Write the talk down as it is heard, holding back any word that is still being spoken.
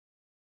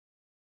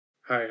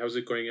Hi, how's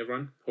it going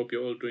everyone? Hope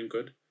you're all doing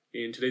good.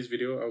 In today's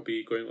video, I'll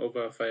be going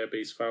over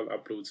Firebase file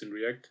uploads in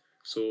React.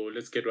 So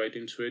let's get right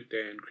into it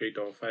and create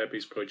our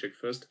Firebase project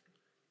first.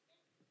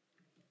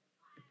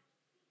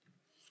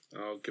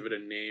 I'll give it a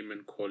name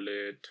and call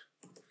it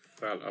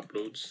file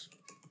uploads.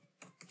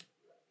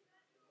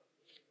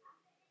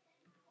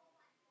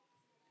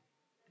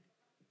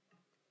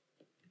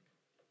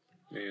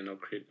 And I'll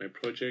create my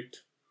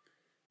project.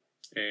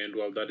 And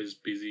while that is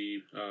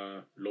busy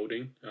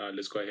loading,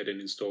 let's go ahead and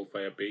install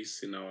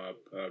Firebase in our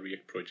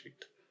React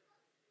project.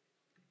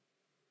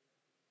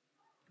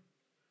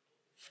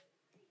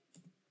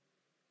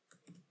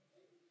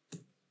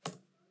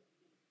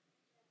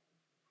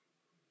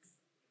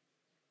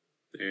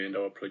 And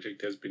our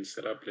project has been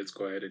set up. Let's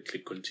go ahead and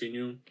click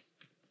continue.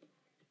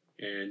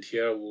 And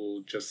here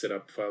we'll just set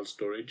up file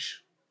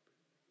storage.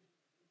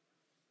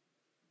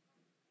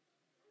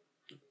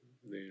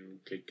 Then we'll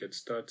click get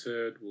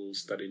started. We'll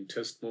start in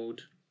test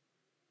mode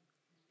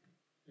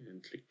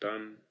and click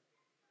done.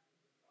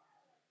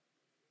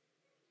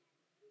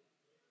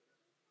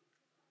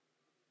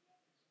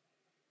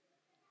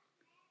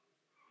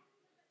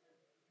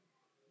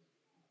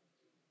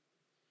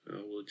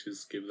 We'll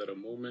just give that a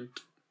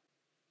moment.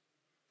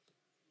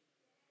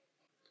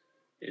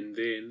 And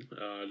then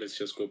let's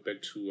just go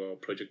back to our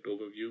project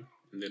overview,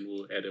 and then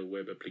we'll add a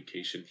web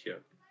application here.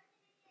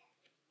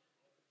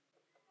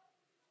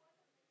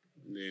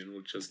 And then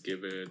we'll just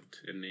give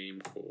it a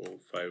name called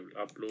file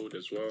upload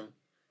as well.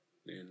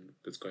 Then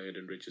let's go ahead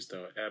and register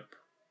our app.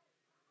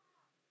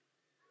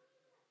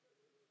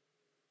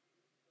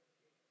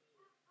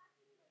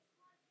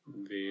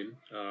 And then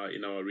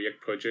in our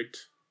React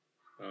project,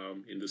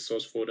 in the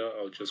source folder,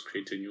 I'll just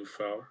create a new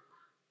file.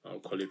 I'll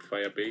call it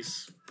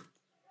Firebase.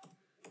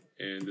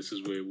 And this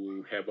is where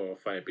we'll have our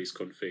Firebase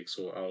config.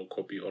 So I'll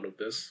copy all of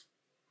this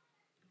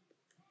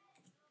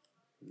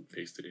and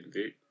paste it in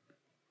there.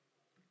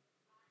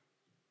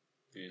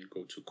 And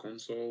go to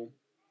console,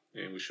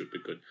 and we should be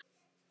good.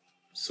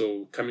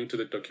 So coming to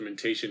the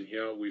documentation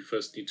here, we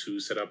first need to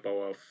set up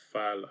our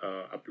file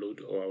upload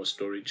or our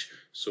storage.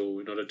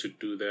 So in order to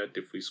do that,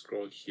 if we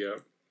scroll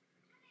here,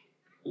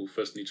 we'll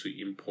first need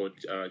to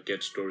import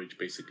get storage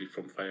basically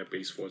from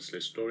Firebase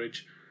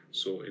 /storage.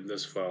 So in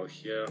this file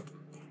here,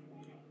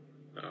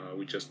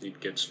 we just need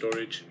get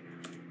storage.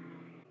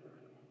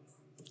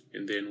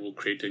 And then we'll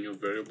create a new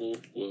variable.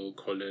 We'll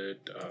call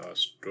it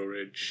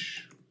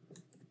storage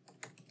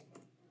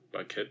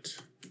bucket.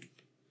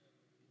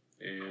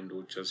 And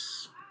we'll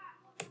just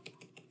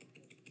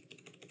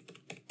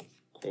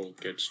call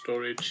get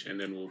storage, and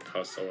then we'll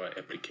pass our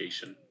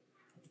application.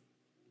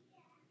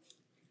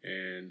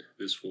 And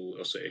this will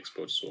also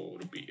export, so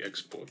it'll be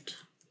export.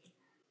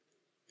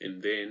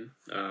 And then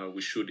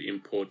we should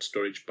import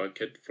storage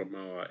bucket from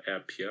our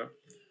app here.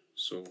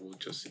 So we'll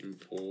just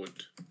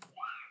import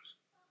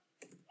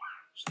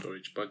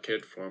storage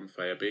bucket from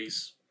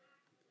Firebase.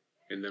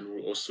 And then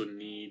we'll also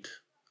need,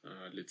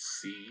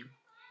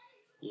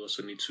 we'll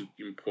also need to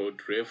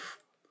import ref,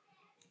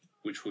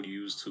 which we'll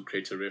use to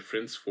create a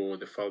reference for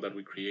the file that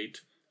we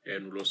create.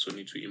 And we'll also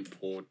need to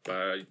import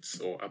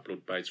bytes or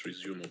upload bytes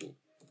resumable.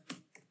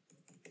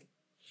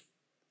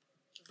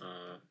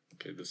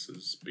 Okay, this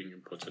is being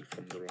imported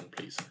from the wrong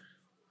place.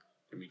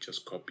 Let me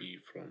just copy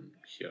from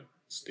here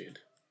instead.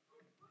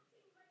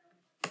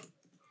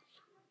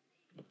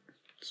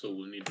 So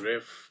we'll need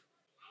ref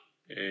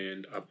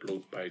and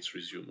upload bytes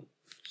resumable.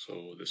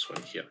 So this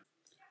one here.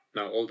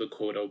 Now all the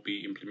code I'll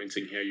be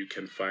implementing here you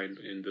can find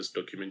in this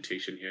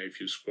documentation here. If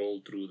you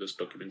scroll through this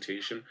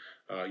documentation,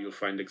 you'll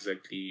find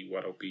exactly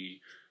what I'll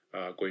be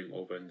going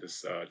over in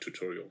this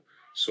tutorial.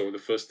 So the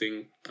first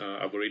thing,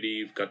 I've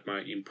already got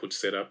my input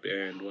set up,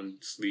 and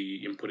once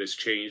the input is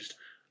changed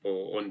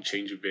or on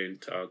change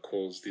event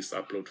calls this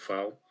upload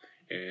file.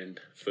 And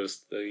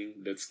first thing,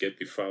 let's get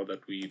the file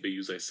that the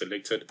user has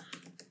selected.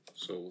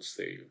 So we'll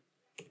say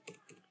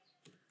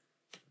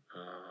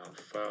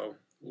file,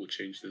 we'll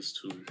change this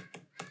to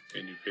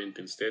an event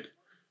instead,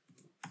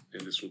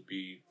 and this will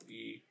be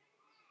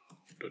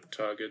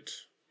e.target.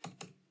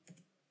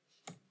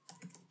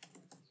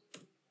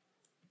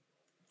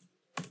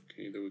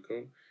 Okay, there we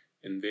go.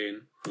 And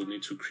then we'll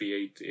need to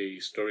create a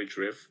storage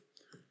ref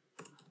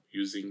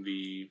using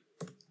the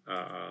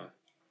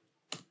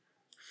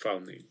file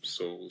name.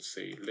 So we'll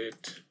say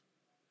let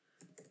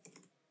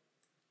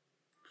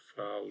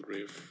file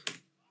ref.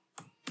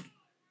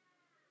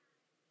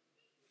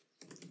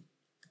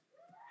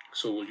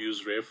 So we'll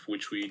use ref,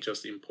 which we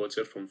just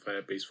imported from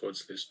Firebase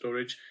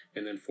 /storage.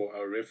 And then for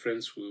our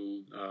reference,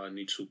 we'll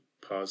need to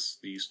pass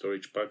the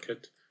storage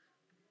bucket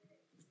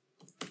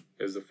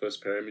as the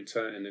first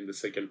parameter, and then the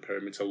second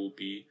parameter will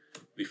be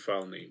the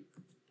file name.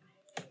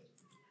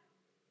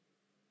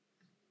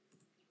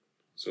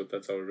 So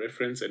that's our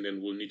reference, and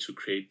then we'll need to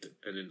create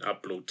an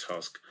upload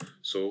task.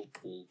 So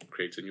we'll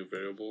create a new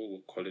variable,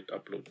 we'll call it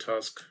upload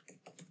task.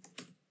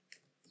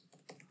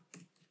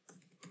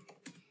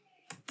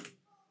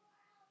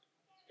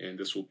 and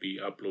this will be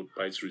upload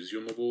bytes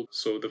resumable.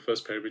 So the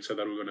first parameter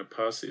that we're going to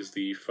pass is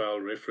the file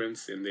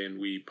reference, and then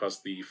we pass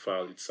the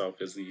file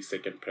itself as the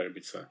second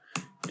parameter,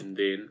 and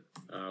then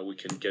we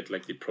can get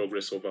like the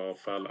progress of our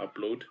file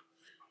upload.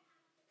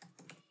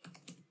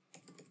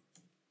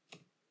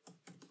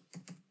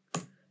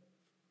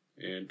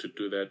 And to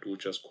do that, we'll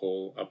just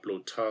call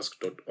upload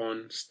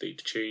task.on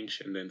state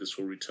change, and then this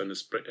will return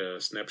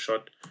a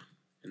snapshot.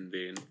 And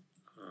then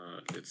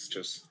let's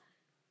just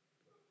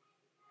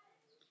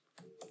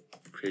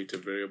create a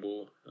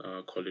variable,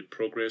 call it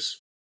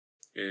progress.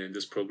 And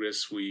this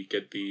progress, we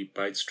get the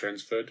bytes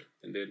transferred,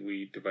 and then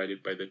we divide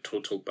it by the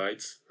total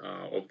bytes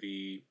of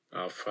the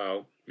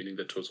file, meaning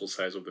the total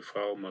size of the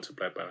file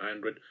multiplied by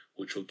 100,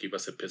 which will give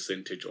us a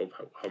percentage of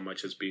how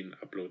much has been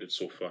uploaded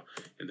so far.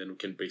 And then we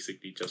can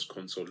basically just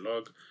console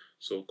log.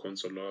 So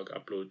console log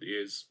upload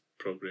is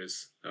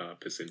progress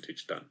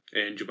percentage done.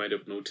 And you might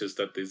have noticed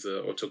that there's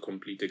an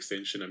autocomplete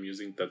extension I'm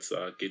using, that's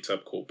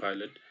GitHub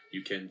Copilot.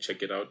 You can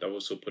check it out. I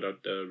also put out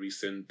a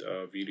recent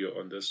video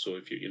on this, so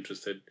if you're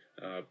interested,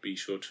 be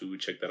sure to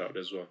check that out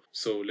as well.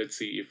 So let's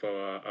see if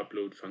our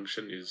upload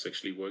function is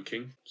actually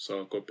working. So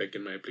I'll go back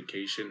in my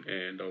application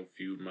and I'll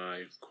view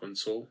my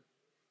console.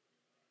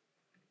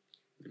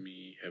 Let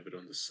me have it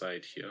on the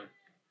side here.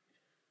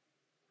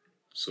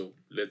 So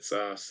let's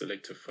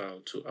select a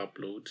file to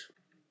upload.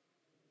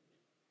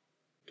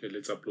 Okay,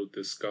 let's upload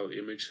this skull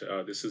image.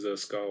 This is a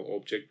skull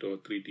object or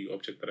 3D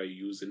object that I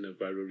use in the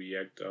Viral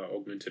React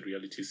augmented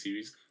reality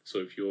series. So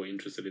if you're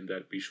interested in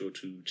that, be sure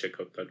to check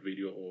out that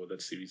video or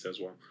that series as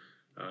well.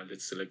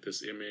 Let's select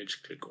this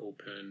image, click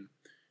open,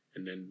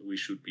 and then we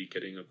should be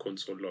getting a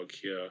console log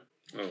here.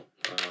 Oh,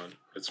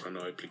 let's run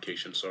our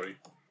application, sorry.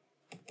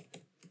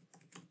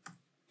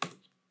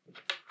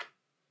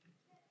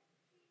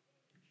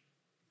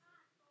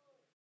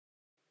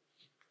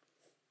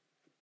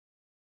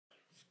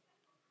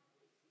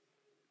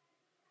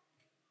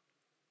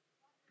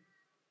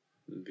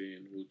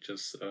 Then we'll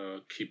just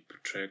keep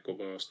track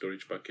of our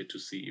storage bucket to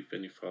see if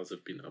any files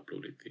have been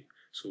uploaded there.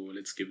 So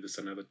let's give this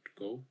another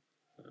go.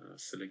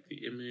 Select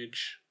the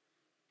image,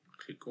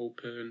 click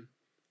open.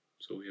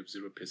 So we have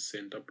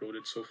 0%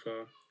 uploaded so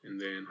far, and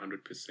then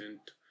 100%.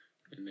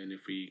 And then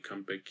if we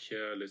come back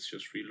here, let's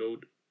just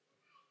reload.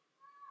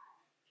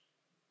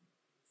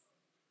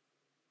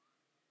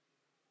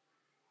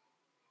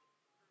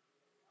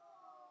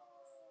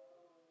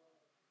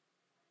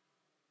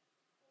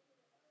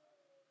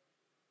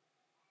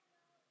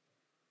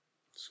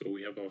 So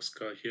we have our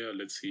scar here.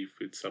 Let's see if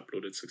it's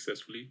uploaded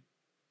successfully.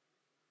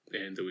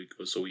 And there we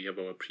go. So we have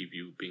our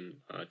preview being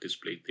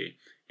displayed there.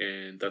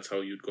 And that's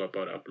how you'd go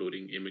about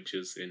uploading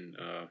images in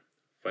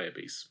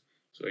Firebase.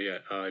 So yeah,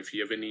 if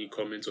you have any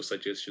comments or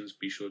suggestions,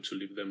 be sure to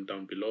leave them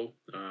down below.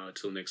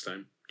 Till next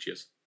time,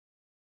 cheers.